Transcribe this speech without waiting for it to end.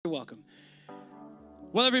welcome.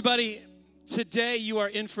 Well, everybody, today you are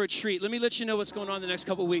in for a treat. Let me let you know what's going on the next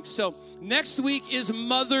couple weeks. So next week is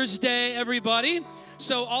Mother's Day, everybody.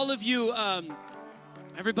 So all of you,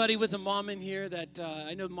 everybody with a mom in here, that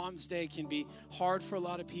I know Mom's Day can be hard for a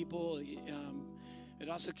lot of people. It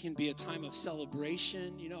also can be a time of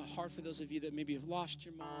celebration, hard for those of you that maybe have lost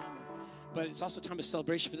your mom. But it's also a time of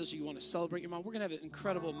celebration for those of you who want to celebrate your mom. We're going to have an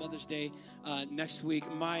incredible Mother's Day next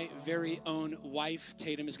week. My very own wife,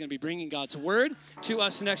 Tatum, is going to be bringing God's Word to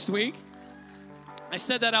us next week. I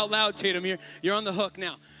said that out loud, Tatum. You're on the hook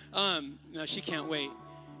now. No, she can't wait.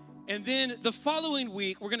 And then the following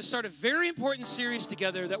week, we're going to start a very important series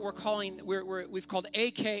together that we've called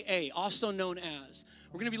AKA, also known as.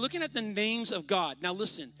 We're going to be looking at the names of God. Now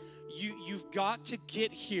listen, you've got to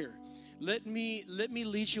get here. Let me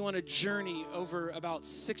lead you on a journey over about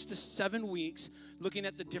 6 to 7 weeks looking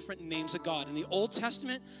at the different names of God. In the Old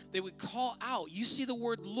Testament, they would call out. You see the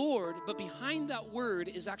word Lord, but behind that word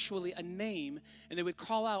is actually a name, and they would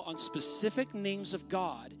call out on specific names of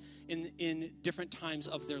God in different times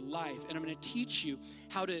of their life. And I'm going to teach you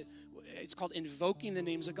it's called invoking the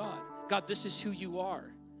names of God. God, this is who you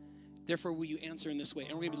are. Therefore, will you answer in this way?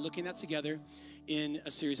 And we're going to be looking at together in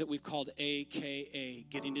a series that we've called AKA,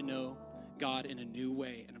 Getting to Know God in a New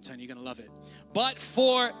Way. And I'm telling you, you're going to love it. But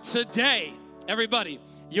for today, everybody,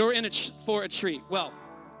 you're in for a treat. Well,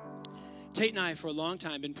 Tate and I, for a long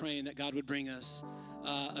time, been praying that God would bring us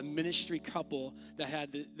a ministry couple that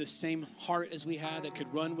had the same heart as we had, that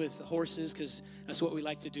could run with horses, because that's what we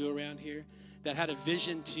like to do around here, that had a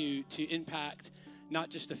vision to impact not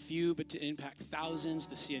just a few, but to impact thousands,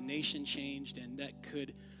 to see a nation changed, and that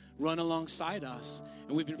could run alongside us.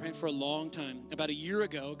 And we've been praying for a long time. About a year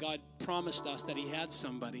ago, God promised us that he had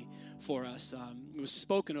somebody for us. It was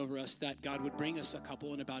spoken over us that God would bring us a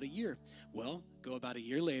couple in about a year. Well, go about a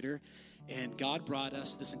year later, and God brought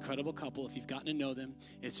us this incredible couple. If you've gotten to know them,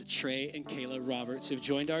 it's Trey and Kayla Roberts, who've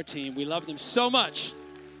joined our team. We love them so much.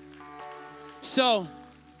 So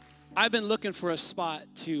I've been looking for a spot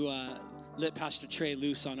to let Pastor Trey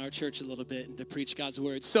loose on our church a little bit and to preach God's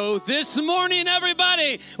word. So this morning,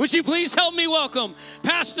 everybody, would you please help me welcome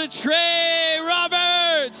Pastor Trey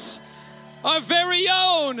Roberts, our very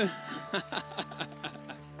own.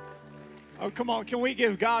 Oh, come on. Can we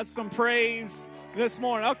give God some praise this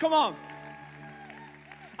morning? Oh, come on.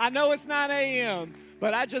 I know it's 9 a.m.,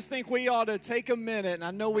 but I just think we ought to take a minute. And I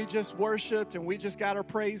know we just worshiped and we just got our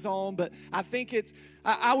praise on, but I think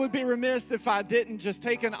I would be remiss if I didn't just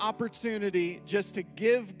take an opportunity just to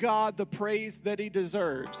give God the praise that he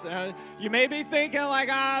deserves. You may be thinking like,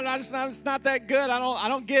 it's not that good. I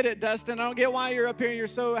don't get it, Dustin. I don't get why you're up here and you're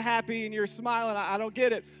so happy and you're smiling. I don't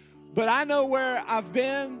get it. But I know where I've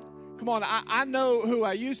been. Come on, I know who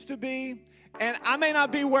I used to be. And I may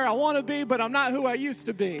not be where I want to be, but I'm not who I used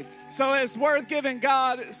to be. So it's worth giving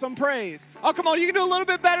God some praise. Oh, come on, you can do a little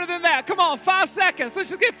bit better than that. Come on, 5 seconds. Let's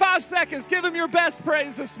just get 5 seconds. Give him your best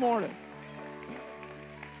praise this morning.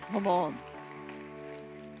 Come on.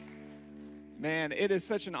 Man, it is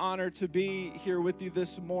such an honor to be here with you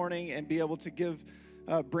this morning and be able to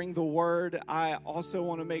bring the word. I also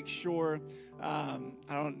want to make sure, I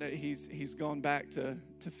don't know, he's gone back to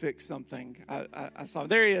fix something. I saw,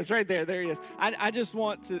 there he is, right there. There he is. I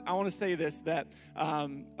want to say this, that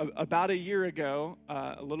about a year ago,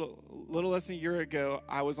 a little less than a year ago,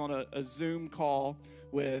 I was on a Zoom call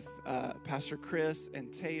with Pastor Chris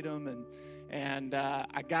and Tatum, and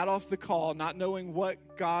I got off the call not knowing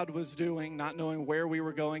what God was doing, not knowing where we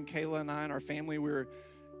were going. Kayla and I and our family, we were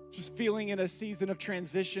just feeling in a season of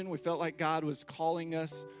transition. We felt like God was calling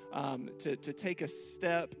us to take a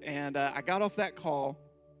step, and I got off that call.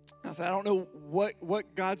 I said, I don't know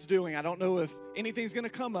what God's doing. I don't know if anything's going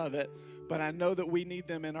to come of it, but I know that we need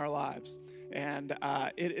them in our lives. And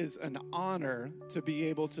it is an honor to be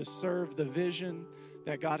able to serve the vision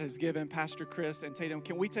that God has given Pastor Chris and Tatum.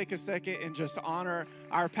 Can we take a second and just honor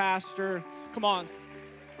our pastor? Come on.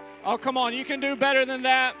 Oh, come on. You can do better than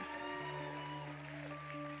that.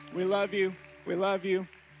 We love you. We love you.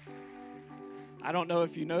 I don't know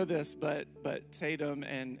if you know this, but Tatum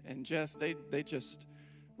and Jess, they just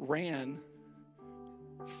ran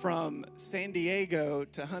from San Diego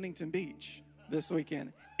to Huntington Beach this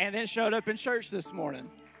weekend and then showed up in church this morning.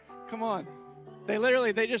 Come on.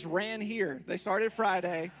 They just ran here. They started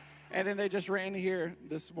Friday and then they just ran here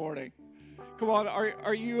this morning. Come on.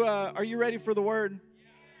 Are you ready for the word?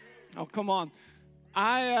 Oh, come on.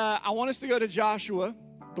 I want us to go to Joshua.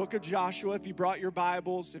 Book of Joshua. If you brought your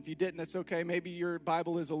Bibles, if you didn't, that's okay. Maybe your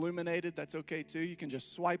Bible is illuminated. That's okay too. You can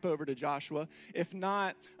just swipe over to Joshua. If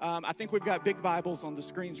not, I think we've got big Bibles on the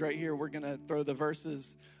screens right here. We're going to throw the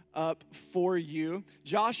verses up for you.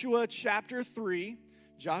 Joshua chapter 3.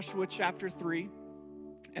 Joshua chapter 3.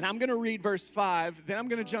 And I'm going to read verse 5. Then I'm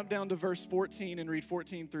going to jump down to verse 14 and read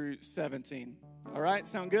 14 through 17. All right?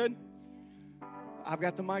 Sound good? I've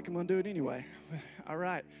got the mic. I'm going to do it anyway. All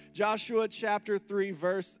right. Joshua chapter 3,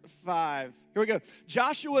 verse 5. Here we go.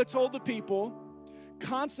 Joshua told the people,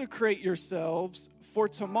 consecrate yourselves, for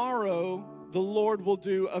tomorrow the Lord will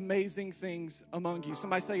do amazing things among you.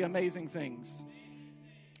 Somebody say amazing things.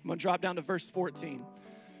 I'm going to drop down to verse 14.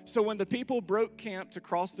 So when the people broke camp to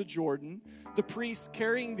cross the Jordan, the priests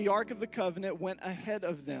carrying the Ark of the Covenant went ahead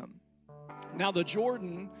of them. Now the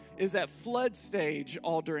Jordan is at flood stage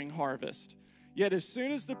all during harvest. Yet as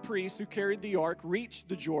soon as the priests who carried the ark reached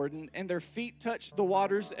the Jordan and their feet touched the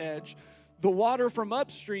water's edge, the water from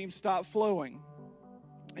upstream stopped flowing.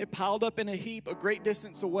 It piled up in a heap a great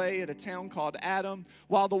distance away at a town called Adam,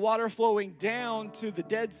 while the water flowing down to the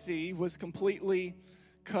Dead Sea was completely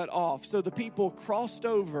cut off. So the people crossed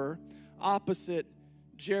over opposite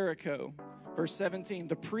Jericho. Verse 17,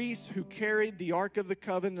 the priests who carried the Ark of the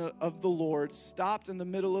Covenant of the Lord stopped in the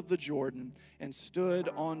middle of the Jordan and stood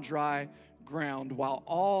on dry ground while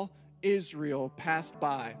all Israel passed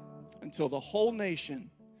by until the whole nation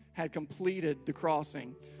had completed the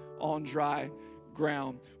crossing on dry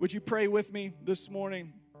ground. Would you pray with me this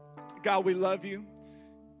morning? God, we love you.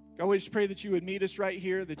 God, we just pray that you would meet us right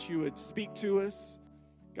here, that you would speak to us.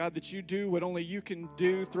 God, that you do what only you can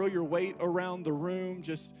do. Throw your weight around the room.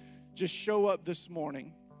 Just show up this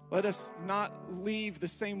morning. Let us not leave the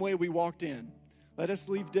same way we walked in. Let us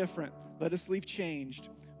leave different. Let us leave changed.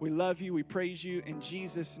 We love you. We praise you. In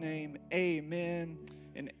Jesus' name, amen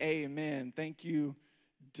and amen. Thank you,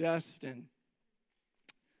 Dustin.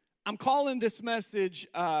 I'm calling this message,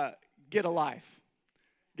 Get a Life.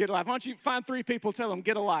 Get a Life. Why don't you find 3 people, tell them,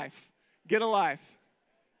 get a life. Get a life.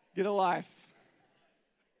 Get a life.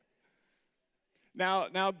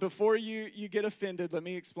 Now, before you get offended, let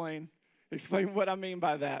me explain what I mean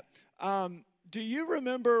by that. Do you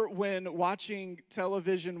remember when watching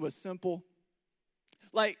television was simple?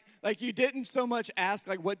 Like you didn't so much ask,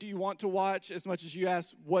 like, what do you want to watch, as much as you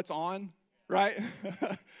asked, what's on, right?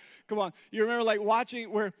 Come on. You remember, like,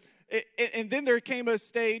 watching and then there came a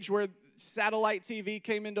stage where satellite TV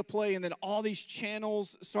came into play, and then all these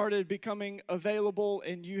channels started becoming available,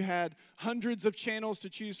 and you had hundreds of channels to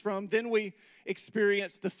choose from. Then we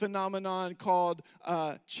experienced the phenomenon called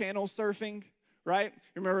channel surfing, right?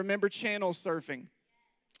 Remember channel surfing?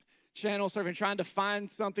 Channel surfing, trying to find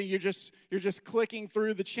something. You're just clicking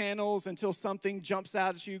through the channels until something jumps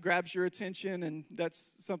out at you, grabs your attention, and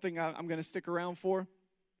that's something I'm going to stick around for.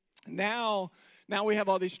 Now we have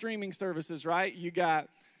all these streaming services, right? You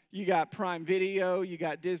got Prime Video, you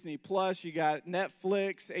got Disney Plus, you got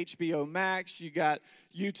Netflix, HBO Max, you got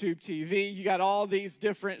YouTube TV, you got all these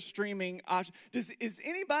different streaming options. Is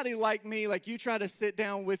anybody like me, like you try to sit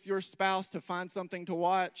down with your spouse to find something to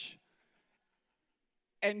watch,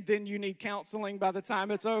 and then you need counseling by the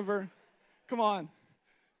time it's over? Come on.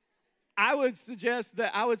 I would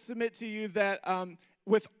submit to you that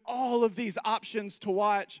with all of these options to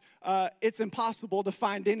watch, it's impossible to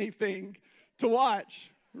find anything to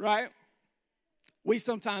watch. Right? We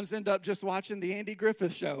sometimes end up just watching the Andy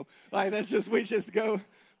Griffith Show. Like we just go.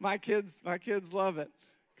 My kids love it.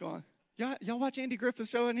 Come on, y'all watch Andy Griffith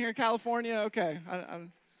Show in here in California? Okay,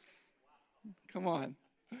 come on.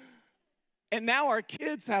 And now our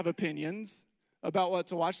kids have opinions about what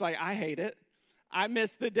to watch. Like, I hate it. I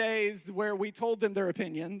miss the days where we told them their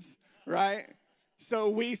opinions, right? So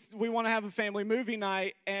we want to have a family movie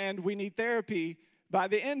night, and we need therapy by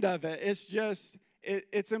the end of it. It's just.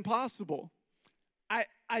 It's impossible. I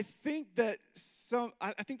think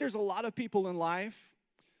there's a lot of people in life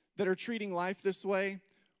that are treating life this way,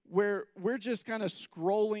 where we're just kind of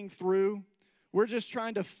scrolling through. We're just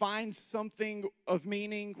trying to find something of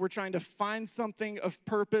meaning. We're trying to find something of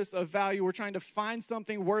purpose, of value. We're trying to find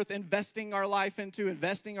something worth investing our life into,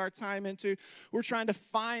 investing our time into. We're trying to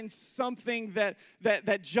find something that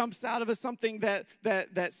jumps out of us, something that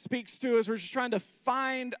speaks to us. We're just trying to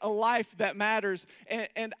find a life that matters.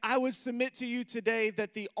 And I would submit to you today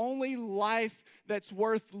that the only life that's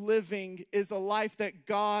worth living is a life that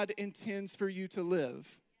God intends for you to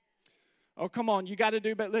live. Oh, come on, you got to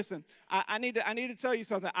do, but listen, I need to tell you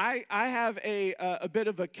something. I have a bit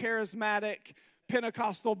of a charismatic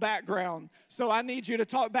Pentecostal background, so I need you to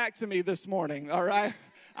talk back to me this morning, all right?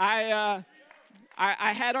 I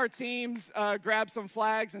had our teams grab some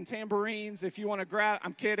flags and tambourines. If you want to grab,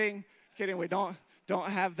 I'm kidding, we don't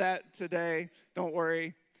have that today, don't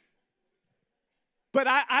worry. But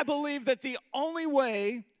I believe that the only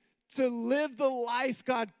way To live the life,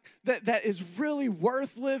 God, that is really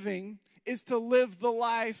worth living is to live the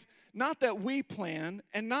life not that we plan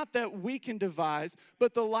and not that we can devise,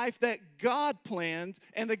 but the life that God plans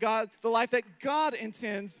and the life that God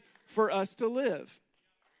intends for us to live.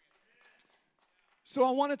 So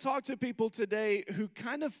I want to talk to people today who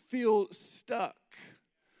kind of feel stuck,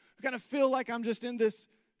 who kind of feel like I'm just in this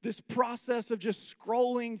process of just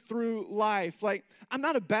scrolling through life. Like, I'm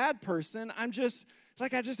not a bad person. I'm just,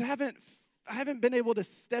 like, I haven't been able to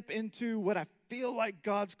step into what I feel like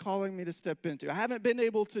God's calling me to step into. I haven't been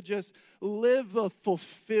able to just live the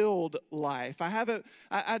fulfilled life.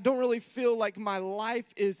 I don't really feel like my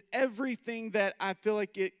life is everything that I feel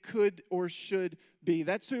like it could or should be.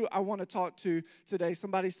 That's who I want to talk to today.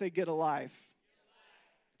 Somebody say, get a life.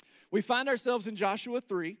 We find ourselves in Joshua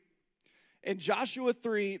 3. In Joshua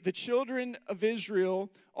 3, the children of Israel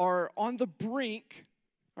are on the brink.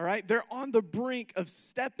 All right, they're on the brink of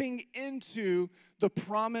stepping into the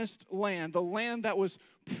promised land, the land that was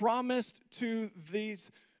promised to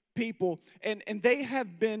these people. And they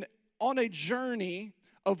have been on a journey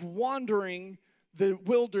of wandering the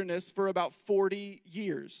wilderness for about 40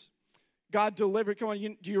 years. God delivered, come on,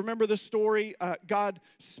 do you remember the story? God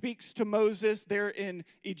speaks to Moses. They're in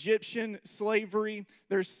Egyptian slavery.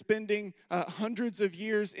 They're spending hundreds of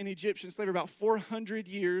years in Egyptian slavery, about 400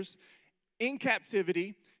 years in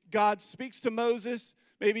captivity. God speaks to Moses.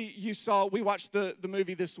 Maybe you saw, we watched the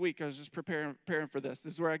movie this week. I was just preparing for this.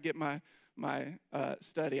 This is where I get my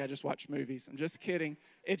study. I just watch movies. I'm just kidding.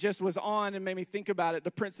 It just was on and made me think about it.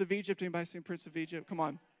 The Prince of Egypt. Anybody seen Prince of Egypt? Come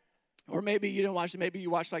on. Or maybe you didn't watch it. Maybe you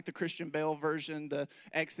watched like the Christian Bale version, the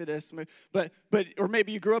Exodus. But or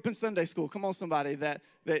maybe you grew up in Sunday school. Come on, somebody, that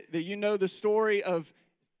you know the story of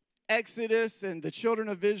Exodus and the children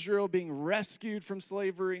of Israel being rescued from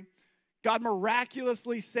slavery. God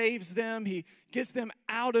miraculously saves them. He gets them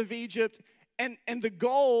out of Egypt. And the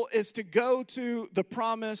goal is to go to the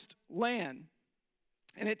promised land.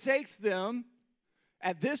 And it takes them,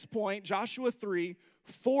 at this point, Joshua 3,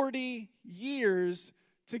 40 years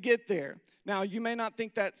to get there. Now, you may not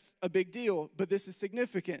think that's a big deal, but this is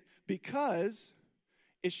significant because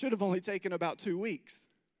it should have only taken about 2 weeks.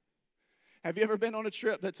 Have you ever been on a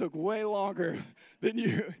trip that took way longer than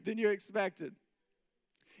you expected?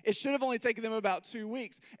 It should have only taken them about 2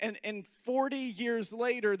 weeks. And 40 years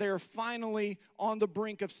later, they're finally on the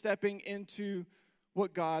brink of stepping into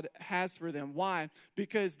what God has for them. Why?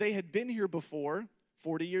 Because they had been here before.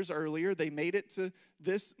 40 years earlier, they made it to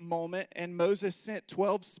this moment, and Moses sent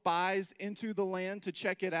 12 spies into the land to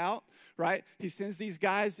check it out, right? He sends these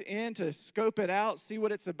guys in to scope it out, see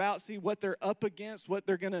what it's about, see what they're up against, what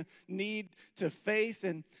they're going to need to face,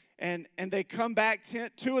 and they come back.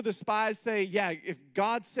 2 of the spies say, yeah, if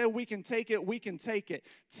God said we can take it, we can take it.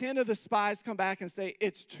 10 of the spies come back and say,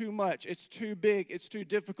 it's too much, it's too big, it's too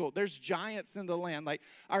difficult. There's giants in the land. Like,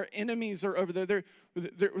 our enemies are over there.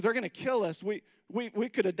 They're going to kill us. We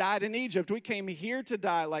could have died in Egypt. We came here to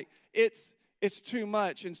die. Like, it's too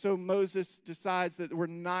much. And so Moses decides that we're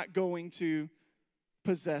not going to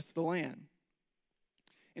possess the land.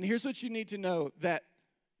 And here's what you need to know, that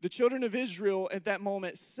the children of Israel at that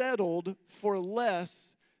moment settled for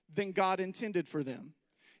less than God intended for them.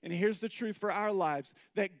 And here's the truth for our lives,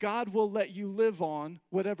 that God will let you live on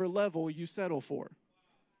whatever level you settle for.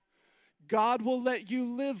 God will let you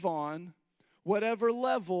live on whatever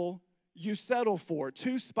level you settle for.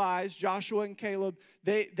 2 spies, Joshua and Caleb,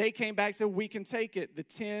 they came back and said, we can take it. The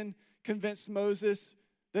 10 convinced Moses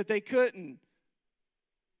that they couldn't.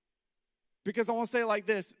 Because I want to say it like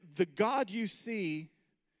this, the God you see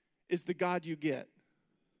is the God you get.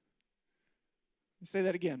 Let me say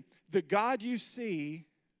that again. The God you see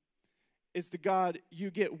is the God you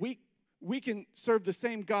get. We can serve the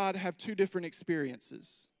same God, have 2 different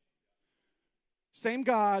experiences. Same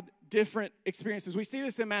God, different experiences. We see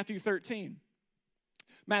this in Matthew 13.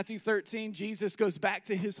 Matthew 13, Jesus goes back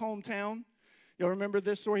to his hometown. You'll remember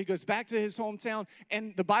this story. He goes back to his hometown,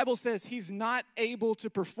 and the Bible says he's not able to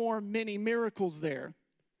perform many miracles there.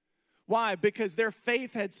 Why? Because their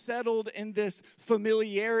faith had settled in this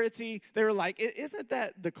familiarity. They were like, isn't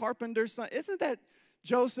that the carpenter's son? Isn't that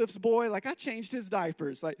Joseph's boy? Like, I changed his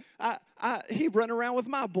diapers. Like, he run around with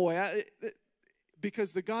my boy.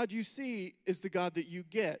 Because the God you see is the God that you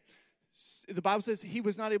get. The Bible says he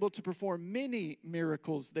was not able to perform many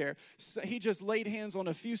miracles there. So he just laid hands on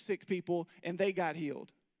a few sick people and they got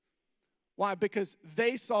healed. Why? Because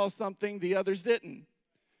they saw something the others didn't.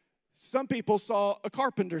 Some people saw a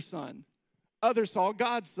carpenter's son. Others saw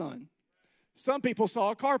God's son. Some people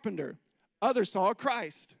saw a carpenter. Others saw a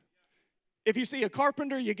Christ. If you see a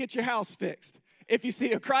carpenter, you get your house fixed. If you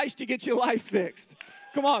see a Christ, you get your life fixed.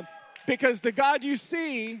 Come on. Because the God you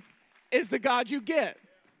see is the God you get.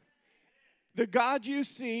 The God you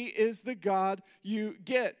see is the God you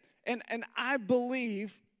get. And I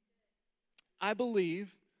believe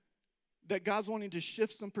that God's wanting to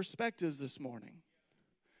shift some perspectives this morning.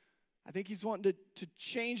 I think he's wanting to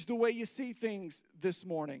change the way you see things this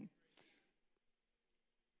morning.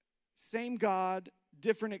 Same God,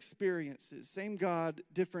 different experiences. Same God,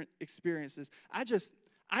 different experiences.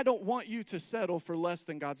 I don't want you to settle for less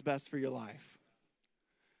than God's best for your life.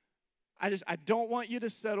 I don't want you to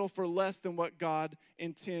settle for less than what God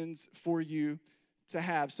intends for you to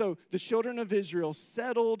have. So the children of Israel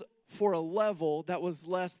settled for a level that was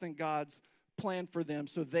less than God's plan for them.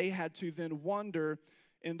 So they had to then wander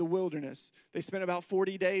in the wilderness. They spent about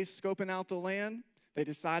 40 days scoping out the land. They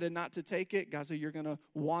decided not to take it. God said, you're going to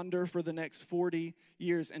wander for the next 40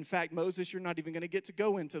 years. In fact, Moses, you're not even going to get to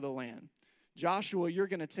go into the land. Joshua, you're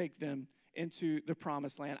going to take them into the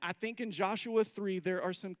promised land. I think in Joshua 3, there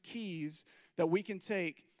are some keys that we can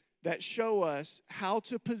take that show us how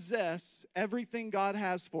to possess everything God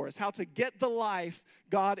has for us, how to get the life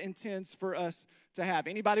God intends for us to have.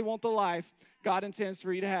 Anybody want the life God intends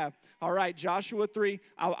for you to have? All right, Joshua 3,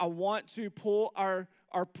 I want to pull our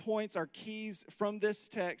points, our keys from this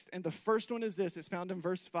text. And the first one is this. It's found in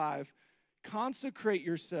verse 5. Consecrate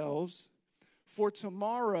yourselves, for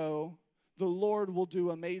tomorrow the Lord will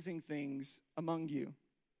do amazing things among you.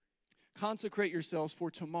 Consecrate yourselves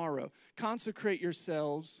for tomorrow. Consecrate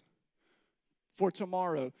yourselves for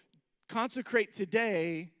tomorrow. Consecrate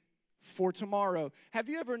today for tomorrow. Have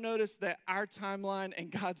you ever noticed that our timeline and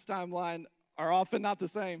God's timeline are often not the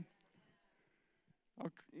same? Oh,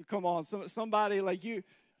 come on, somebody like you,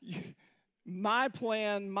 my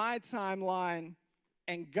plan, my timeline,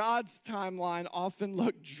 and God's timeline often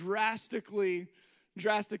look drastically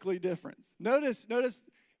different. Notice,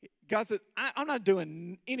 God said, I'm not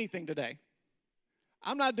doing anything today.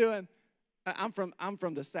 I'm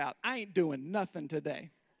from the South. I ain't doing nothing today.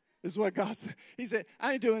 This is what God said. He said,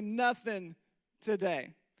 I ain't doing nothing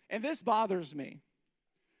today. And this bothers me.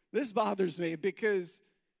 This bothers me because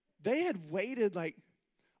they had waited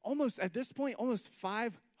at this point, almost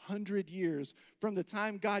 500 years from the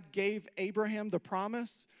time God gave Abraham the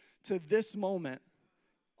promise to this moment.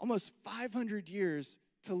 Almost 500 years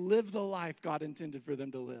to live the life God intended for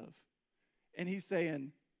them to live. And he's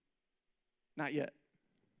saying, not yet.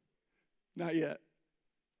 Not yet.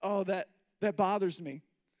 Oh, that bothers me.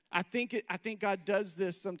 I think God does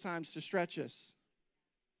this sometimes to stretch us.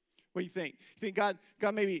 What do you think? You think God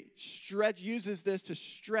maybe uses this to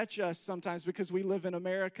stretch us sometimes because we live in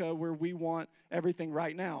America where we want everything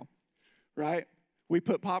right now, right? We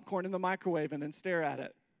put popcorn in the microwave and then stare at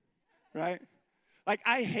it, right? Like,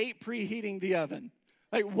 I hate preheating the oven.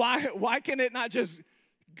 Like, why can it not just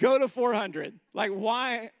go to 400? Like,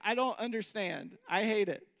 why? I don't understand. I hate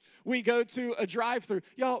it. We go to a drive-thru.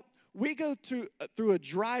 Y'all, we go through a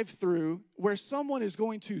drive-thru where someone is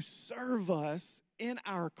going to serve us in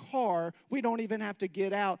our car. We don't even have to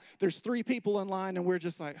get out. There's 3 people in line, and we're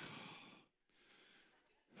just like,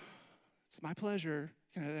 it's my pleasure.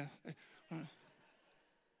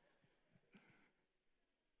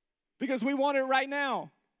 Because we want it right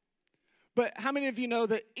now. But how many of you know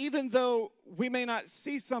that even though we may not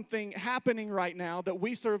see something happening right now, that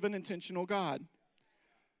we serve an intentional God?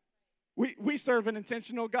 We serve an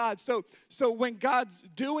intentional God. So when God's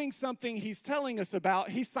doing something he's telling us about,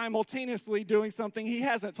 he's simultaneously doing something he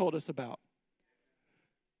hasn't told us about.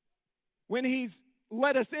 When he's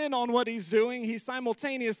let us in on what he's doing, he's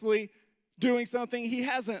simultaneously doing something he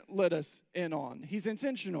hasn't let us in on. He's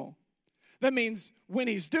intentional. That means when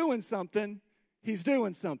he's doing something, he's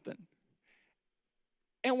doing something.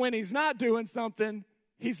 And when he's not doing something,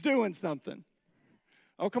 he's doing something.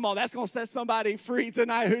 Oh, come on, that's going to set somebody free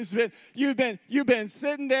tonight you've been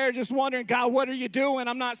sitting there just wondering, God, what are you doing?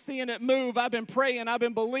 I'm not seeing it move. I've been praying, I've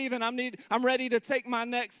been believing, I'm ready to take my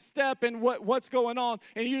next step and what's going on.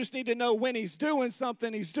 And you just need to know when he's doing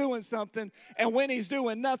something, he's doing something. And when he's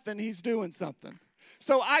doing nothing, he's doing something.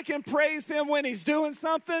 So I can praise him when he's doing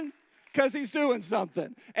something because he's doing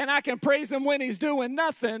something. And I can praise him when he's doing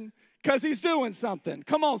nothing because he's doing something.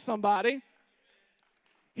 Come on, somebody.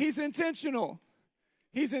 He's intentional.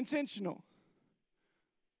 He's intentional.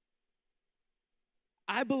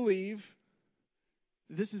 I believe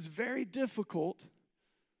this is very difficult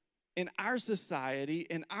in our society,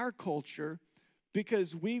 in our culture,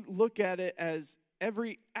 because we look at it as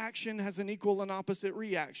every action has an equal and opposite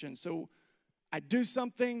reaction. So I do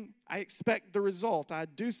something, I expect the result. I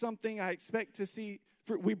do something, I expect to see.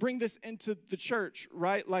 We bring this into the church,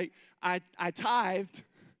 right? Like, I tithed.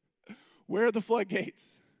 Where are the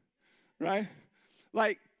floodgates, right?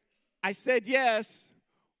 Like, I said yes.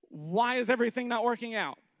 Why is everything not working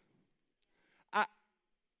out?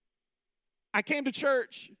 I came to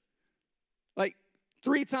church like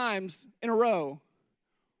 3 times in a row.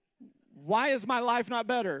 Why is my life not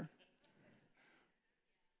better?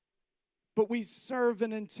 But we serve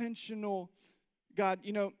an intentional God.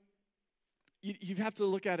 You know, you have to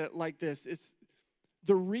look at it like this. It's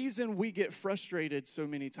the reason we get frustrated so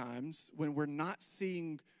many times when we're not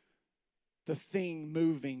seeing the thing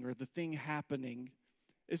moving or the thing happening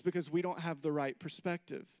is because we don't have the right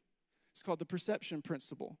perspective. It's called the perception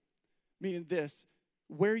principle. Meaning this,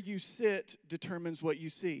 where you sit determines what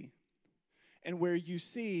you see. And where you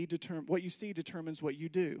see, what you see determines what you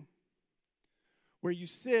do. Where you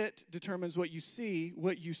sit determines what you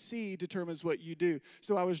see determines what you do.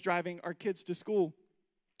 So I was driving our kids to school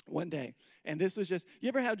one day, and this was just, you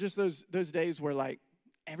ever have just those days where like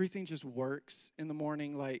everything just works in the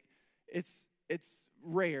morning? Like it's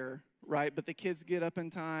rare, right? But the kids get up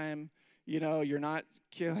in time. You know, you're not,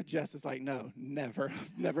 Jess is like, no, never.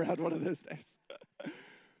 I've never had one of those days.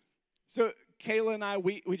 So Kayla and I,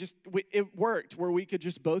 it worked where we could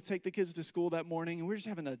just both take the kids to school that morning, and we were just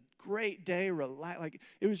having a great day, like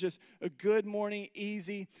it was just a good morning,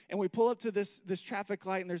 easy. And we pull up to this traffic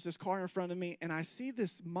light, and there's this car in front of me, and I see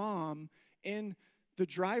this mom in the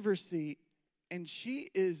driver's seat, and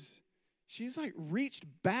she's like reached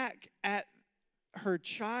back at her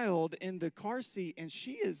child in the car seat, and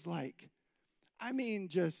she is like, I mean,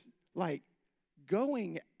 just like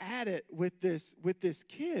going at it with this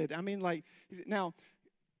kid. I mean, like, now,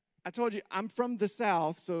 I told you, I'm from the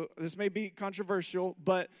South, so this may be controversial,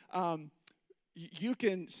 but you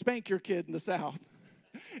can spank your kid in the South.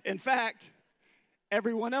 In fact,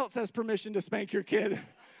 everyone else has permission to spank your kid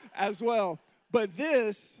as well. But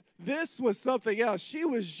this was something else. She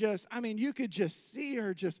was just, I mean, you could just see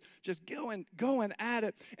her just going at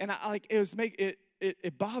it. And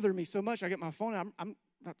it bothered me so much. I get my phone and I'm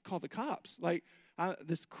about to call the cops. Like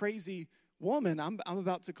this crazy woman, I'm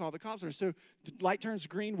about to call the cops on her. So the light turns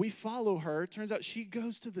green. We follow her. Turns out she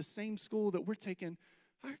goes to the same school that we're taking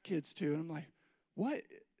our kids to. And I'm like, what?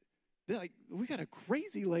 They're like, we got a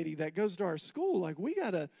crazy lady that goes to our school. Like, we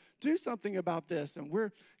got to do something about this. And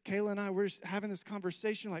Kayla and I, we're just having this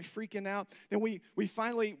conversation, like freaking out. Then we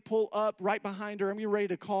finally pull up right behind her. I'm getting ready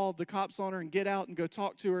to call the cops on her and get out and go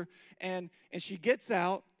talk to her. And she gets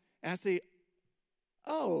out, and I say,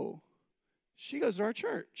 oh, she goes to our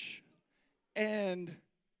church. And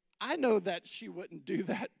I know that she wouldn't do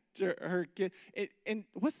that to her kid. And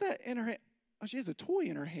what's that in her hand? Oh, she has a toy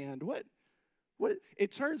in her hand. What?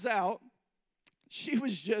 It turns out she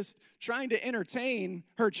was just trying to entertain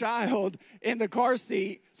her child in the car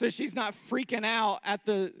seat so she's not freaking out at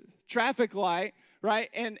the traffic light, right?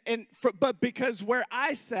 But because where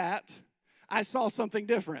I sat, I saw something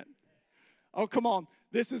different. Oh, come on.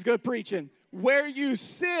 This is good preaching. Where you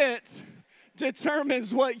sit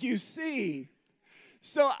determines what you see.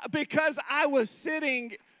 So because I was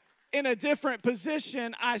sitting in a different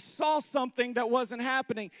position, I saw something that wasn't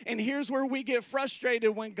happening. And here's where we get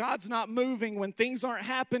frustrated when God's not moving, when things aren't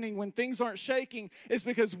happening, when things aren't shaking, is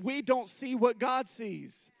because we don't see what God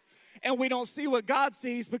sees. And we don't see what God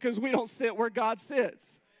sees because we don't sit where God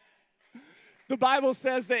sits. The Bible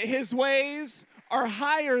says that his ways are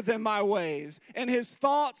higher than my ways, and his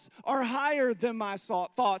thoughts are higher than my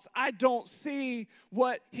thoughts. I don't see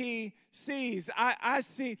what he sees. I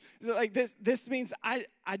see, like this means I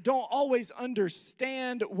don't always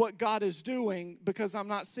understand what God is doing because I'm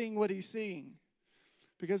not seeing what he's seeing,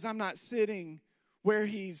 because I'm not sitting where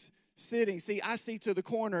he's sitting. See, I see to the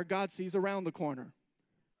corner, God sees around the corner.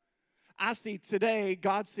 I see today,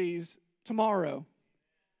 God sees tomorrow.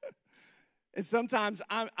 And sometimes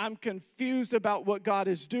I'm confused about what God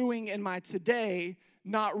is doing in my today,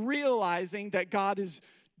 not realizing that God is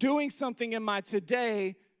doing something in my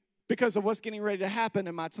today because of what's getting ready to happen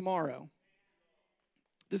in my tomorrow.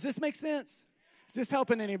 Does this make sense? Is this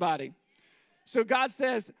helping anybody? So God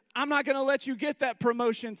says, I'm not going to let you get that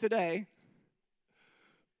promotion today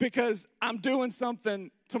because I'm doing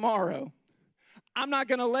something tomorrow. I'm not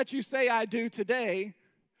going to let you say I do today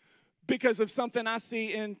because of something I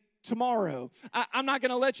see in tomorrow. I'm not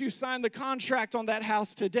going to let you sign the contract on that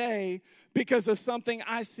house today because of something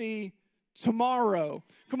I see tomorrow.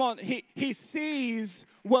 Come on, he sees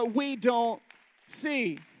what we don't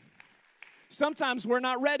see. Sometimes we're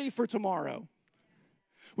not ready for tomorrow.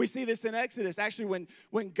 We see this in Exodus. Actually,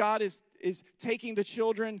 when God is taking the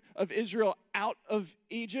children of Israel out of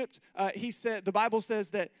Egypt, the Bible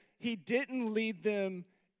says that he didn't lead them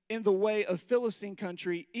in the way of Philistine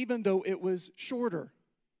country, even though it was shorter.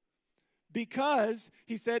 Because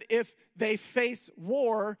he said if they face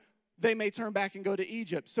war, they may turn back and go to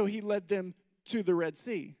Egypt. So he led them to the Red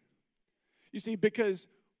Sea. You see, because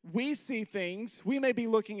we see things, we may be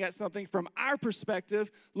looking at something from our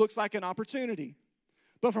perspective, looks like an opportunity.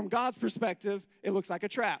 But from God's perspective, it looks like a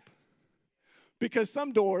trap. Because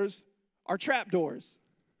some doors are trap doors.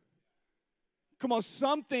 Come on,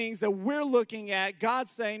 some things that we're looking at, God's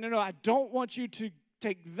saying, no, I don't want you to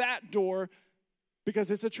take that door because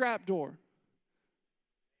it's a trap door.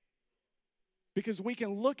 Because we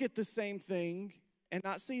can look at the same thing and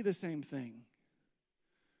not see the same thing.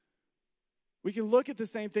 We can look at the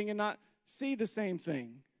same thing and not see the same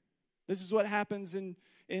thing. This is what happens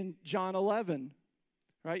in John 11,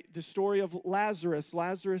 right? The story of Lazarus.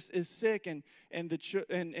 Lazarus is sick, and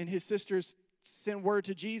his sisters send word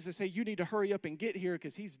to Jesus, hey, you need to hurry up and get here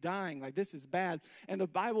because he's dying. Like, this is bad. And the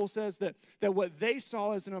Bible says that what they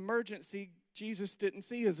saw as an emergency, Jesus didn't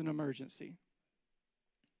see as an emergency.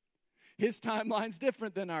 His timeline's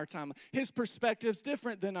different than our timeline. His perspective's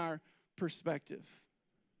different than our perspective.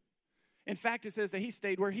 In fact, it says that he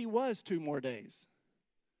stayed where he was 2 more days.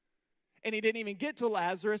 And he didn't even get to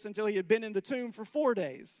Lazarus until he had been in the tomb for 4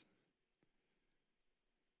 days.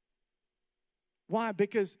 Why?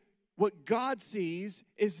 Because what God sees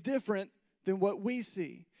is different than what we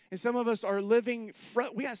see. And some of us are living,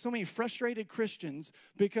 we got so many frustrated Christians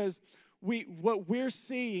because what we're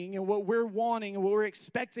seeing and what we're wanting and what we're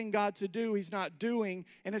expecting God to do, he's not doing,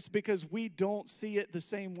 and it's because we don't see it the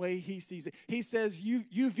same way he sees it. He says,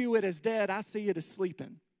 you view it as dead, I see it as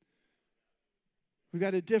sleeping. We've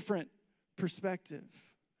got a different perspective.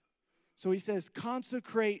 So he says,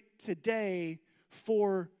 consecrate today,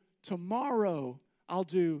 for tomorrow I'll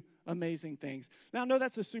do amazing things. Now, I know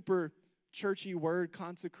that's a super churchy word,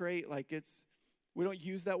 consecrate, like we don't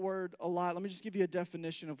use that word a lot. Let me just give you a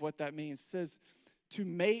definition of what that means. It says to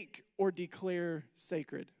make or declare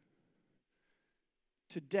sacred,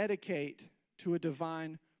 to dedicate to a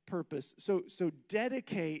divine purpose. So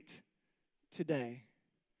dedicate today.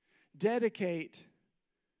 Dedicate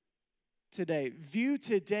today. View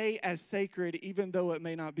today as sacred, even though it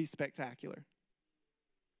may not be spectacular.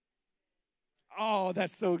 Oh,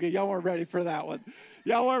 that's so good. Y'all weren't ready for that one.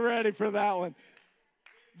 Y'all weren't ready for that one.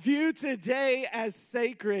 View today as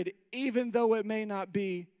sacred, even though it may not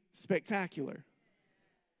be spectacular.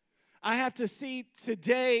 I have to see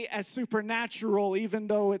today as supernatural, even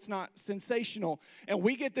though it's not sensational. And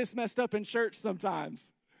we get this messed up in church sometimes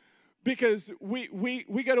because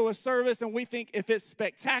we go to a service and we think if it's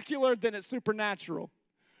spectacular, then it's supernatural.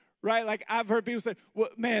 Right? Like I've heard people say, well,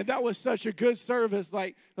 man, that was such a good service.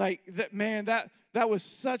 Like that, man, that was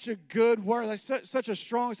such a good word. Like such a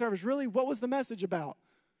strong service. Really, what was the message about?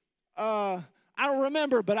 I don't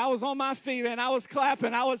remember, but I was on my feet and I was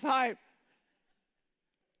clapping. I was hyped.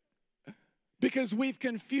 Because we've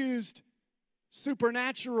confused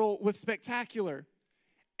supernatural with spectacular.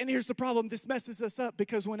 And here's the problem. This messes us up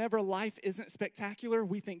because whenever life isn't spectacular,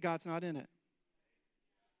 we think God's not in it.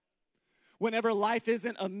 Whenever life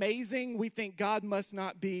isn't amazing, we think God must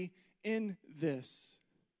not be in this.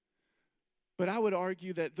 But I would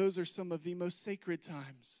argue that those are some of the most sacred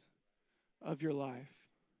times of your life.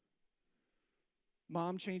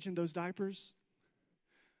 Mom changing those diapers.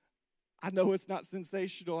 I know it's not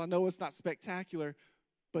sensational. I know it's not spectacular,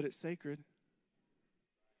 but it's sacred.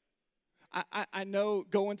 I know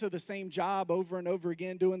going to the same job over and over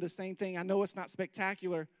again, doing the same thing. I know it's not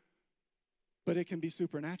spectacular, but it can be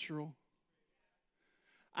supernatural.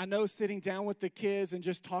 I know sitting down with the kids and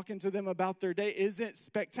just talking to them about their day isn't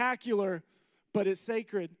spectacular, but it's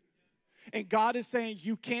sacred. And God is saying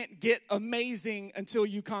you can't get amazing until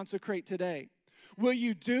you consecrate today. Will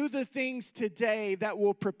you do the things today that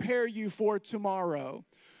will prepare you for tomorrow?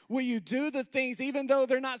 Will you do the things, even though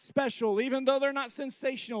they're not special, even though they're not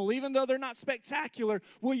sensational, even though they're not spectacular,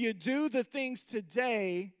 will you do the things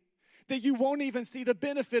today that you won't even see the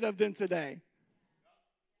benefit of them today?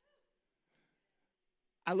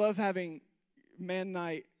 I love having man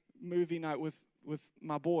night, movie night with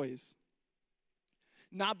my boys.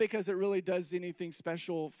 Not because it really does anything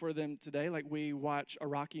special for them today. Like we watch a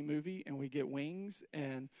Rocky movie and we get wings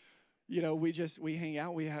and, we hang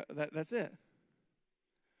out. That's it.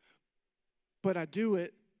 But I do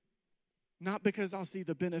it not because I'll see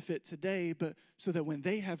the benefit today, but so that when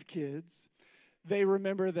they have kids, they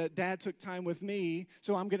remember that dad took time with me,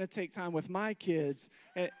 so I'm going to take time with my kids.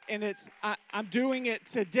 And I'm doing it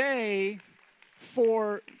today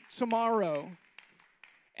for tomorrow.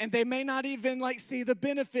 And they may not even see the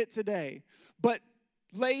benefit today. But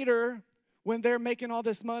later, when they're making all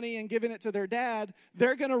this money and giving it to their dad,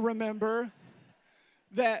 they're going to remember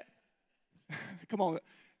that, come on,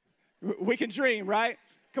 we can dream, right?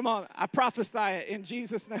 Come on, I prophesy it in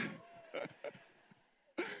Jesus' name.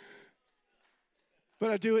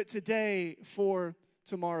 but I do it today for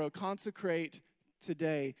tomorrow. Consecrate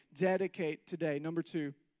today. Dedicate today. Number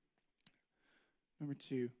two.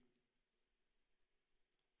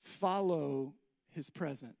 Follow his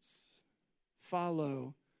presence.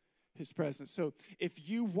 Follow his presence. So if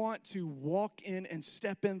you want to walk in and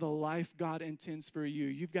step in the life God intends for you,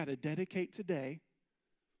 you've got to dedicate today.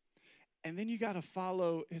 And then you got to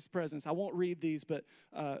follow his presence. I won't read these, but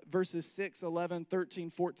verses 6, 11,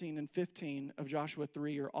 13, 14, and 15 of Joshua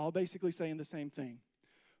 3 are all basically saying the same thing.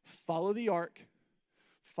 Follow the ark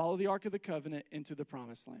of the covenant into the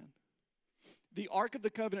promised land. The Ark of the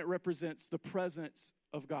Covenant represents the presence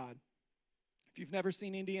of God. If you've never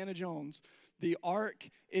seen Indiana Jones, the Ark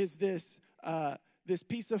is this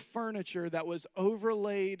piece of furniture that was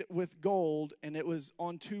overlaid with gold, and it was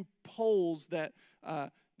on two poles that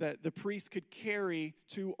the priest could carry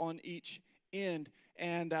two on each end.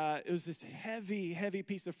 And it was this heavy, heavy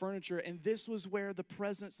piece of furniture, and this was where the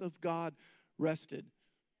presence of God rested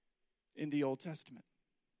in the Old Testament.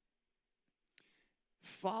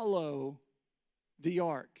 Follow the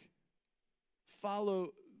ark. Follow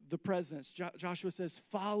the presence. Joshua says,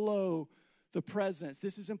 follow the presence.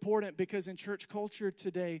 This is important because in church culture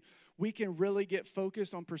today, we can really get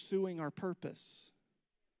focused on pursuing our purpose.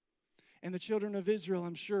 And the children of Israel,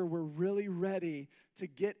 I'm sure, were really ready to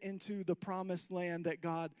get into the promised land that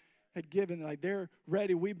God had given. Like, they're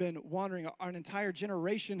ready. We've been wandering. An entire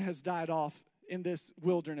generation has died off in this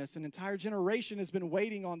wilderness. An entire generation has been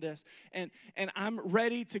waiting on this. And I'm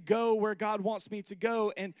ready to go where God wants me to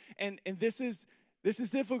go. And this is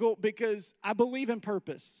difficult because I believe in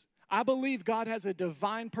purpose. I believe God has a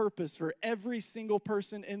divine purpose for every single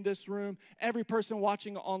person in this room, every person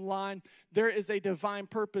watching online. There is a divine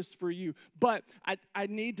purpose for you. But I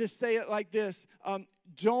need to say it like this.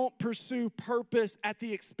 Don't pursue purpose at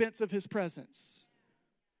the expense of his presence.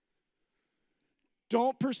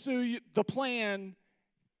 Don't pursue the plan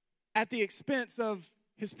at the expense of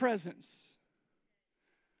his presence.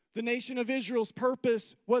 The nation of Israel's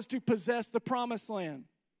purpose was to possess the promised land.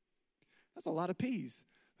 That's a lot of P's.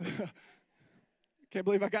 Can't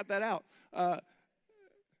believe I got that out.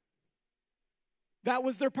 That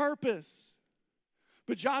was their purpose.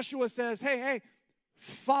 But Joshua says, hey,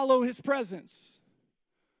 follow his presence.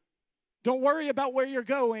 Don't worry about where you're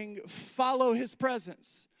going. Follow his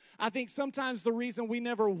presence. I think sometimes the reason we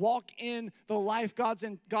never walk in the life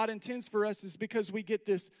God intends for us is because we get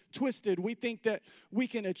this twisted. We think that we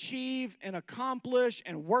can achieve and accomplish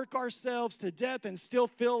and work ourselves to death and still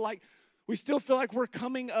feel like we're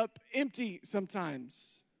coming up empty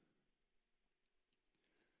sometimes.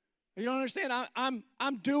 You don't understand?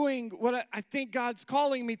 I'm doing what I think God's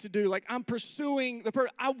calling me to do. Like, I'm pursuing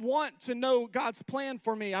I want to know God's plan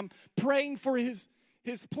for me. I'm praying for his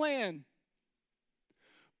plan.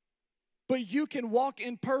 But you can walk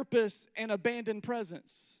in purpose and abandon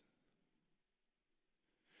presence.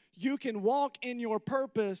 You can walk in your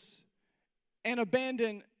purpose and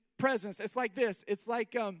abandon presence. It's like this. It's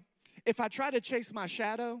like if I try to chase my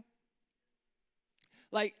shadow,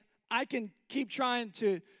 like I can keep trying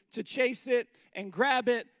to chase it and grab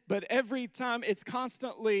it, but every time it's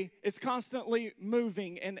constantly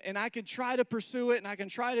moving, and I can try to pursue it and I can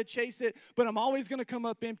try to chase it, but I'm always going to come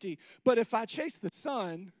up empty. But if I chase the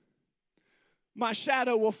sun, my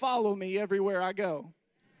shadow will follow me everywhere I go.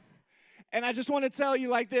 And I just want to tell you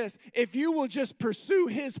like this, if you will just pursue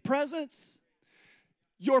his presence,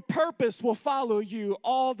 your purpose will follow you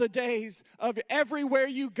all the days of everywhere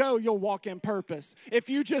you go, you'll walk in purpose. If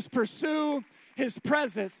you just pursue his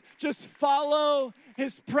presence, just follow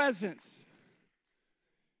his presence,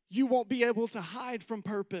 you won't be able to hide from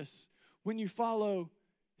purpose when you follow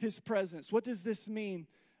his presence. What does this mean?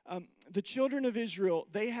 The children of Israel,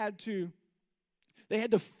 they had to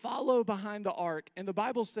follow behind the ark, and the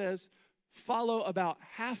Bible says follow about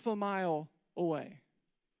half a mile away.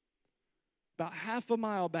 About half a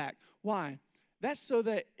mile back. Why? That's so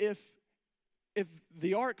that if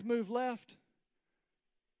the ark moved left,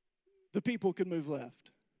 the people could move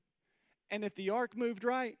left. And if the ark moved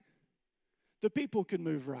right, the people could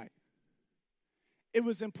move right. It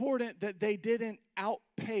was important that they didn't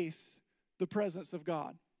outpace the presence of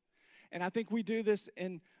God. And I think we do this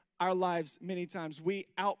in our lives many times. We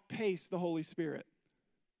outpace the Holy Spirit.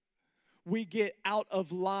 We get out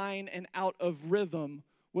of line and out of rhythm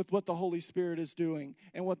with what the Holy Spirit is doing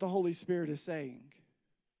and what the Holy Spirit is saying.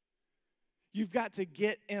 You've got to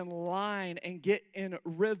get in line and get in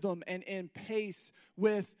rhythm and in pace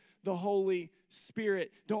with the Holy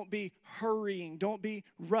Spirit. Don't be hurrying. Don't be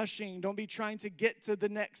rushing. Don't be trying to get to the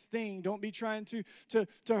next thing. Don't be trying to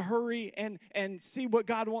hurry and see what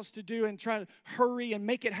God wants to do and try to hurry and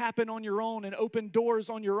make it happen on your own and open doors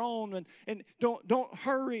on your own. And don't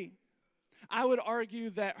hurry. I would argue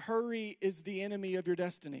that hurry is the enemy of your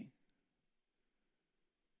destiny.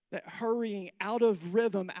 That hurrying out of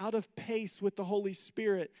rhythm, out of pace with the Holy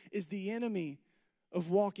Spirit is the enemy of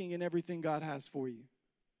walking in everything God has for you.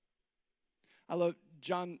 I love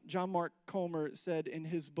John Mark Comer said in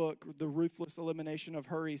his book, The Ruthless Elimination of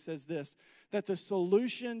Hurry, says this, that the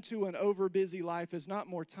solution to an overbusy life is not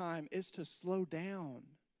more time, it's to slow down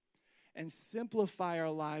and simplify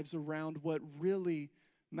our lives around what really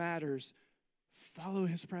matters. Follow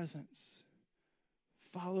his presence.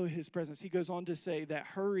 Follow his presence. He goes on to say that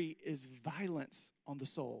hurry is violence on the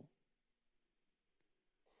soul.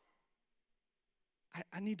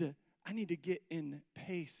 I need to get in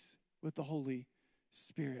pace with the Holy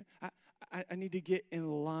Spirit. I need to get in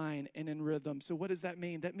line and in rhythm. So what does that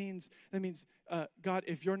mean? That means God,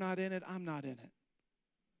 if you're not in it, I'm not in it.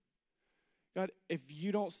 God, if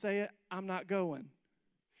you don't say it, I'm not going.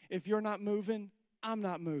 If you're not moving, I'm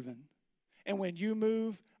not moving. And when you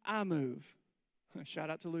move, I move. Shout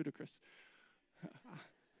out to Ludacris.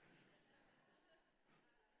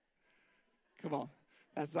 Come on.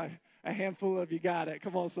 That's like a handful of you got it.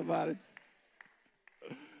 Come on, somebody.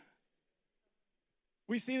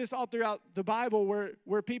 We see this all throughout the Bible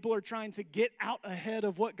where people are trying to get out ahead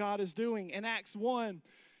of what God is doing. In Acts 1,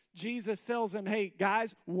 Jesus tells them, hey,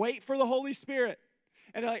 guys, wait for the Holy Spirit.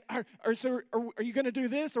 And they're like, are you going to do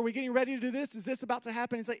this? Are we getting ready to do this? Is this about to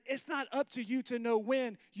happen? It's like, it's not up to you to know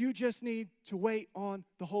when. You just need to wait on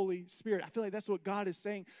the Holy Spirit. I feel like that's what God is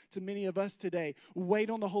saying to many of us today. Wait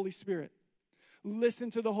on the Holy Spirit. Listen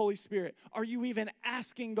to the Holy Spirit. Are you even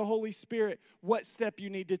asking the Holy Spirit what step you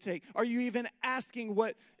need to take? Are you even asking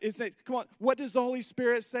what is next? Come on, what does the Holy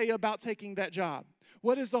Spirit say about taking that job?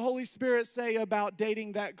 What does the Holy Spirit say about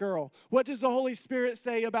dating that girl? What does the Holy Spirit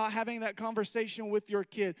say about having that conversation with your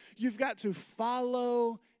kid? You've got to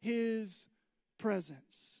follow his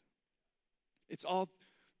presence. It's all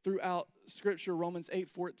throughout Scripture, Romans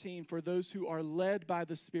 8:14, for those who are led by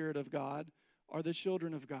the Spirit of God are the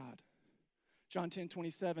children of God. John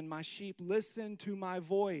 10:27, my sheep listen to my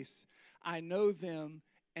voice. I know them,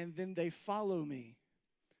 and then they follow me.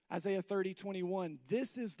 Isaiah 30:21,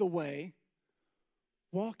 this is the way.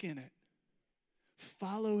 Walk in it.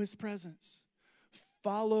 Follow his presence.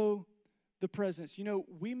 Follow the presence. You know,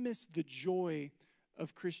 we miss the joy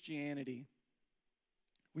of Christianity.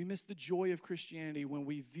 We miss the joy of Christianity when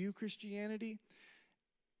we view Christianity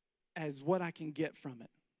as what I can get from it.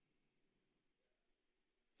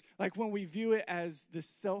 Like when we view it as the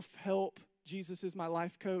self-help, Jesus is my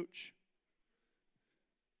life coach.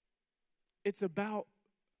 It's about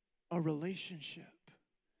a relationship.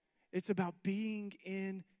 It's about being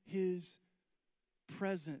in his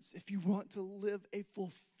presence. If you want to live a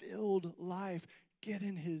fulfilled life, get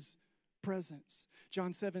in his presence.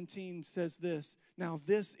 John 17 says this, now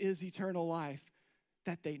this is eternal life,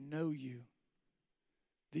 that they know you,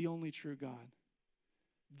 the only true God.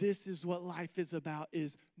 This is what life is about,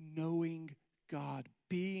 is knowing God,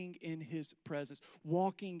 being in his presence,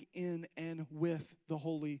 walking in and with the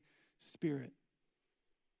Holy Spirit.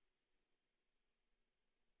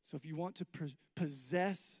 So if you want to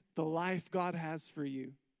possess the life God has for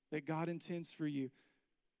you, that God intends for you,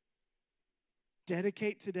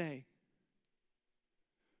 dedicate today.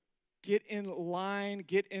 Get in line,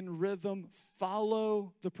 get in rhythm,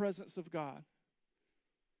 follow the presence of God.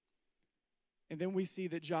 And then we see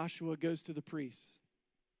that Joshua goes to the priests.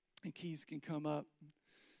 And keys can come up.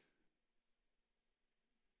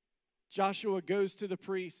 Joshua goes to the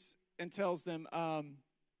priests and tells them,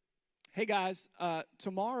 hey guys,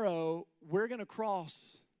 tomorrow we're going to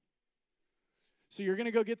cross. So you're going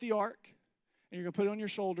to go get the ark, and you're going to put it on your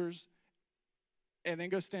shoulders, and then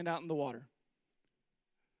go stand out in the water.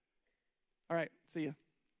 All right, see ya.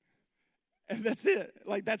 And that's it.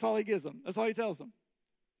 Like, that's all he gives them. That's all he tells them.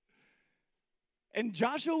 And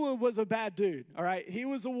Joshua was a bad dude, all right? He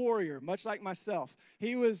was a warrior, much like myself.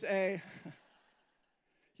 He was a,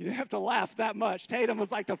 you didn't have to laugh that much. Tatum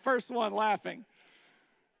was like the first one laughing.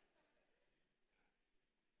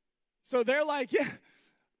 So they're like, yeah,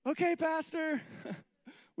 okay, Pastor,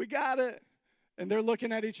 we got it. And they're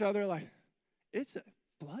looking at each other like, it's a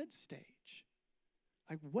flood stage.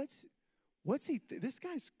 Like, what's he, this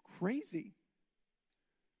guy's crazy.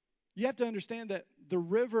 You have to understand that the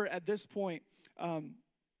river at this point,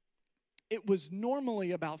 it was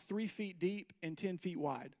normally about 3 feet deep and 10 feet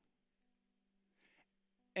wide.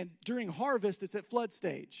 And during harvest, it's at flood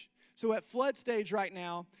stage. So at flood stage right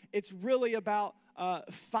now, it's really about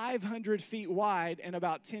 500 feet wide and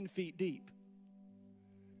about 10 feet deep.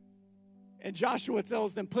 And Joshua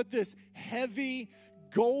tells them, put this heavy,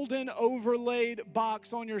 golden overlaid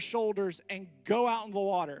box on your shoulders and go out in the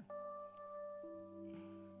water.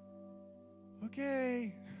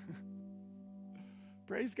 Okay.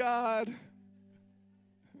 Praise God.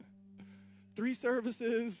 3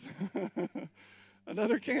 services.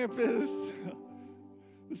 Another campus.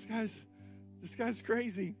 This guy's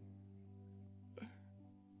crazy.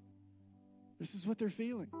 This is what they're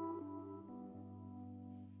feeling.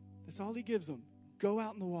 That's all he gives them. Go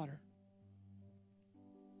out in the water.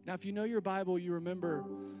 Now, if you know your Bible, you remember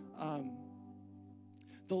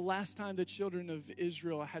the last time the children of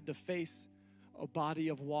Israel had to face a body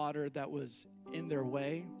of water that was in their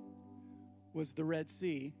way was the Red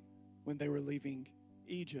Sea when they were leaving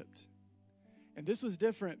Egypt. And this was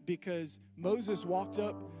different because Moses walked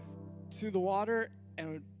up to the water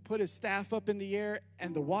and put his staff up in the air,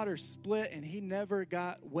 and the water split, and he never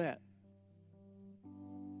got wet.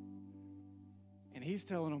 And he's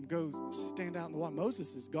telling them, go stand out in the water.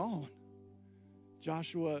 Moses is gone.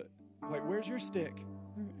 Joshua, like, where's your stick?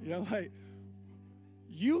 You know, like,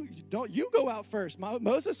 you go out first.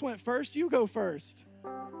 Moses went first, you go first.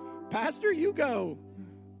 Pastor, you go.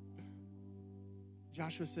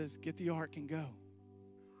 Joshua says, get the ark and go.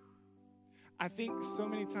 I think so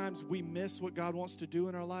many times we miss what God wants to do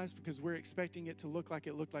in our lives because we're expecting it to look like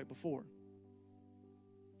it looked like before.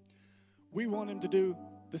 We want him to do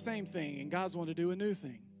the same thing, and God's wanting to do a new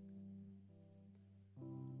thing.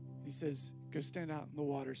 He says, go stand out in the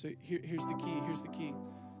water. So here's the key. Here's the key.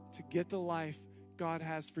 To get the life God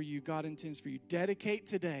has for you, God intends for you. Dedicate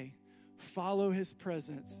today. Follow his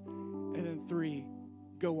presence. And then 3,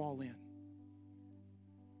 go all in.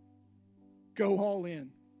 Go all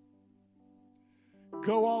in.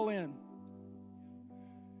 Go all in.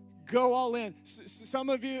 Go all in. Some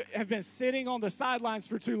of you have been sitting on the sidelines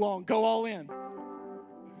for too long. Go all in.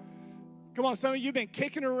 Come on, some of you have been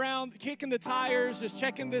kicking around, kicking the tires, just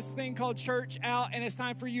checking this thing called church out, and it's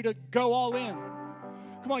time for you to go all in.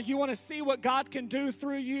 Come on, you want to see what God can do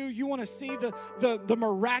through you. You want to see the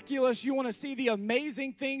miraculous. You want to see the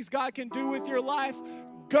amazing things God can do with your life.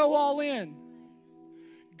 Go all in.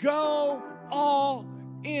 Go all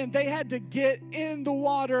in. They had to get in the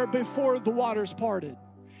water before the waters parted.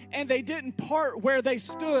 And they didn't part where they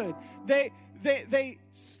stood. They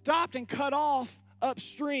stopped and cut off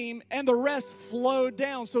upstream, and the rest flowed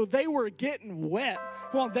down. So they were getting wet.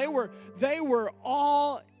 Come on, they were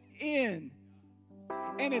all in.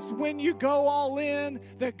 And it's when you go all in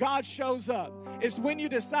that God shows up. It's when you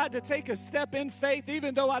decide to take a step in faith,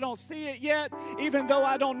 even though I don't see it yet, even though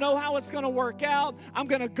I don't know how it's going to work out. I'm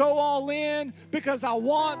going to go all in because I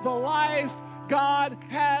want the life God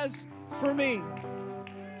has for me.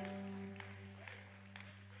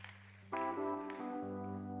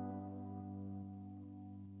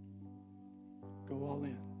 Go all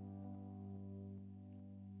in.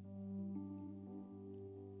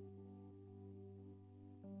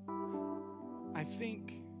 I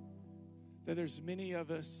think that there's many of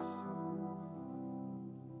us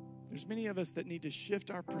that need to shift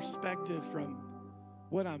our perspective from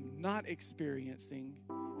what I'm not experiencing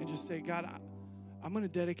and just say, God, I'm going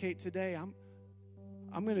to dedicate today. I'm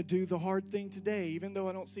going to do the hard thing today, even though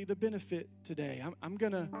I don't see the benefit today. I'm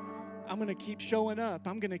going to keep showing up.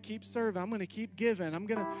 I'm going to keep serving. I'm going to keep giving. I'm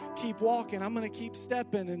going to keep walking. I'm going to keep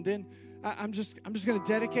stepping. And then I'm just going to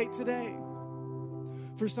dedicate today.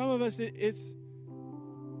 For some of us, it's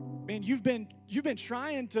man, you've been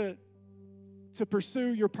trying to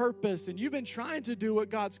pursue your purpose, and you've been trying to do what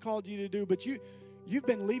God's called you to do, but you've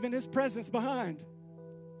been leaving his presence behind.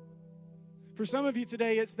 For some of you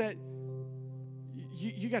today, it's that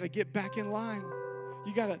you got to get back in line.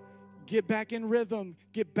 You got to get back in rhythm,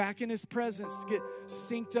 get back in his presence, get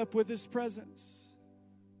synced up with his presence.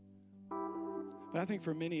 But I think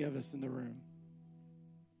for many of us in the room,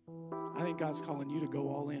 I think God's calling you to go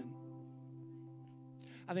all in.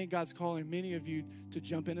 I think God's calling many of you to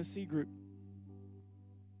jump in a C group.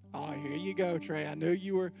 Oh, here you go, Trey. I knew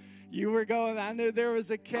you were going. I knew there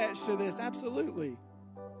was a catch to this. Absolutely.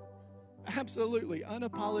 Absolutely.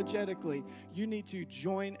 Unapologetically, you need to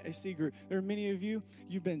join a C group. There are many of you,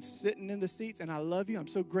 you've been sitting in the seats, and I love you. I'm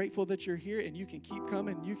so grateful that you're here, and you can keep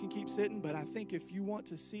coming, you can keep sitting, but I think if you want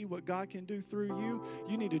to see what God can do through you,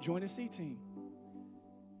 you need to join a C team.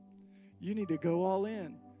 You need to go all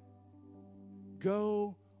in.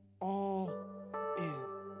 Go all in.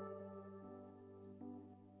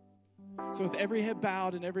 So with every head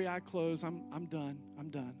bowed and every eye closed, I'm done.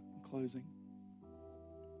 I'm closing.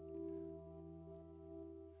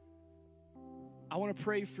 I want to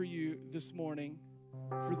pray for you this morning.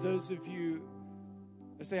 For those of you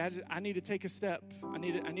that say, I need to take a step. I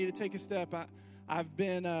need to take a step. I've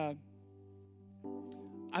been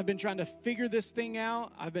trying to figure this thing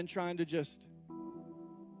out. I've been trying to just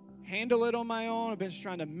handle it on my own. I've been just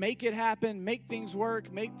trying to make it happen, make things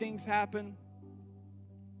work, make things happen.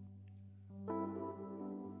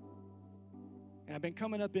 And I've been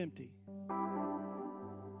coming up empty.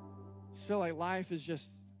 I feel like life is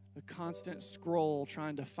just a constant scroll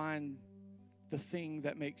trying to find the thing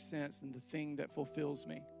that makes sense and the thing that fulfills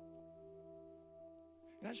me.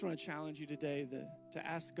 And I just want to challenge you today to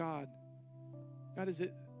ask God, is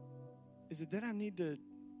it that I need to,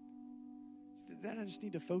 is it that I just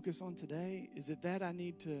need to focus on today? Is it that I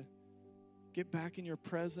need to get back in your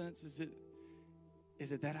presence? Is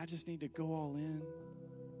it that I just need to go all in?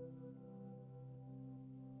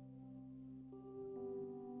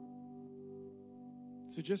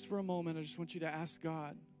 So just for a moment, I just want you to ask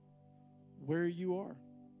God where you are.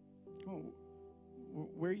 Come on,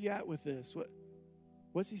 where are you at with this?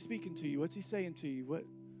 What's He speaking to you? What's He saying to you?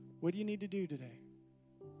 What do you need to do today?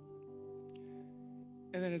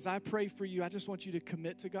 And then as I pray for you, I just want you to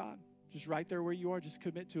commit to God. Just right there where you are, just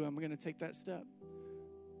commit to Him. I'm going to take that step.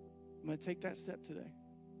 I'm going to take that step today.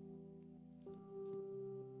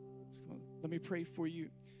 Let me pray for you.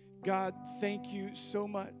 God, thank you so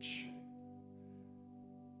much.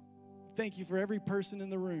 Thank you for every person in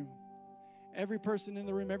the room. Every person in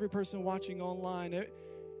the room, every person watching online,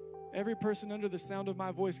 every person under the sound of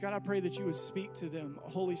my voice. God, I pray that you would speak to them.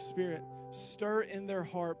 Holy Spirit, stir in their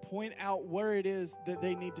heart. Point out where it is that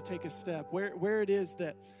they need to take a step, where it is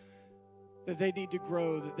that they need to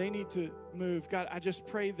grow, that they need to move. God, I just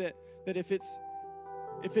pray that if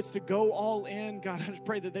it's to go all in, God, I just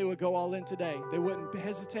pray that they would go all in today. They wouldn't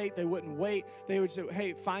hesitate. They wouldn't wait. They would say,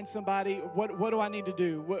 hey, find somebody. What do I need to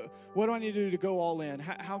do? What do I need to do to go all in?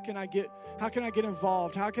 How can I get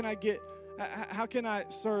involved? How can I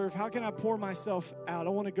serve? How can I pour myself out? I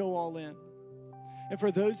want to go all in. And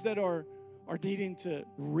for those that are needing to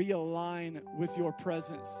realign with your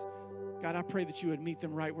presence, God, I pray that you would meet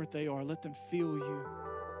them right where they are. Let them feel you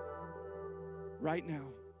right now.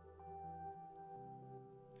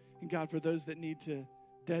 And God, for those that need to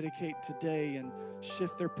dedicate today and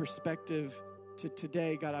shift their perspective to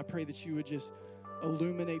today, God, I pray that you would just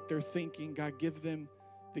illuminate their thinking. God, give them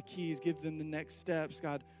the keys, give them the next steps.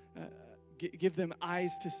 God, give them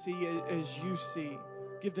eyes to see as you see.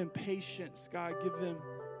 Give them patience. God, give them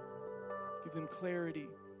clarity.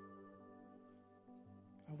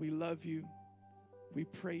 God, we love you. We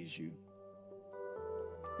praise you.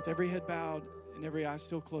 With every head bowed and every eye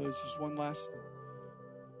still closed, just one last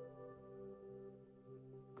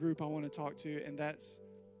group I want to talk to, and that's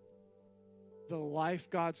the life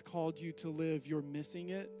God's called you to live. You're missing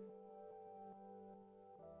it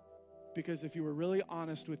because if you were really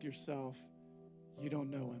honest with yourself, you don't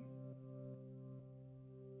know Him.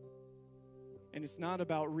 And it's not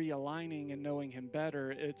about realigning and knowing Him better.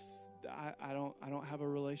 It's I don't have a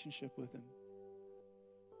relationship with Him,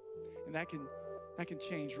 and that can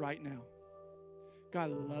change right now. God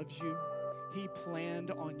loves you. He planned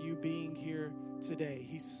on you being here today.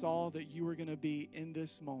 He saw that you were going to be in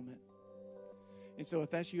this moment. And so if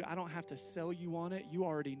that's you, I don't have to sell you on it. You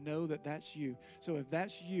already know that that's you. So if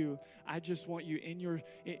that's you, I just want you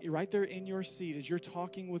right there in your seat as you're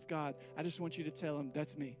talking with God, I just want you to tell Him,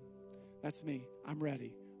 that's me. That's me. I'm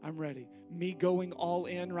ready. I'm ready. Me going all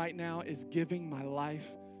in right now is giving my life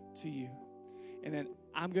to you. And then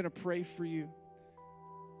I'm going to pray for you.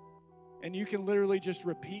 And you can literally just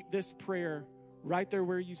repeat this prayer right there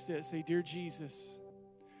where you sit. Say, dear Jesus,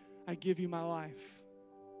 I give you my life.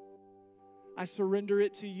 I surrender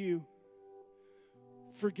it to you.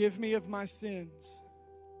 Forgive me of my sins.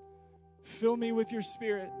 Fill me with your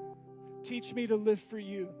Spirit. Teach me to live for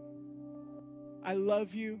you. I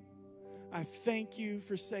love you. I thank you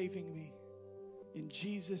for saving me. In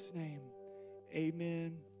Jesus' name,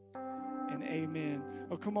 amen and amen.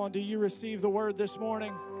 Oh, come on, do you receive the word this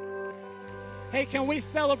morning? Hey, can we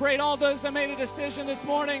celebrate all those that made a decision this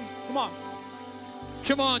morning? Come on.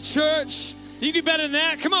 Come on, church. You can do better than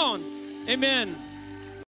that. Come on. Amen.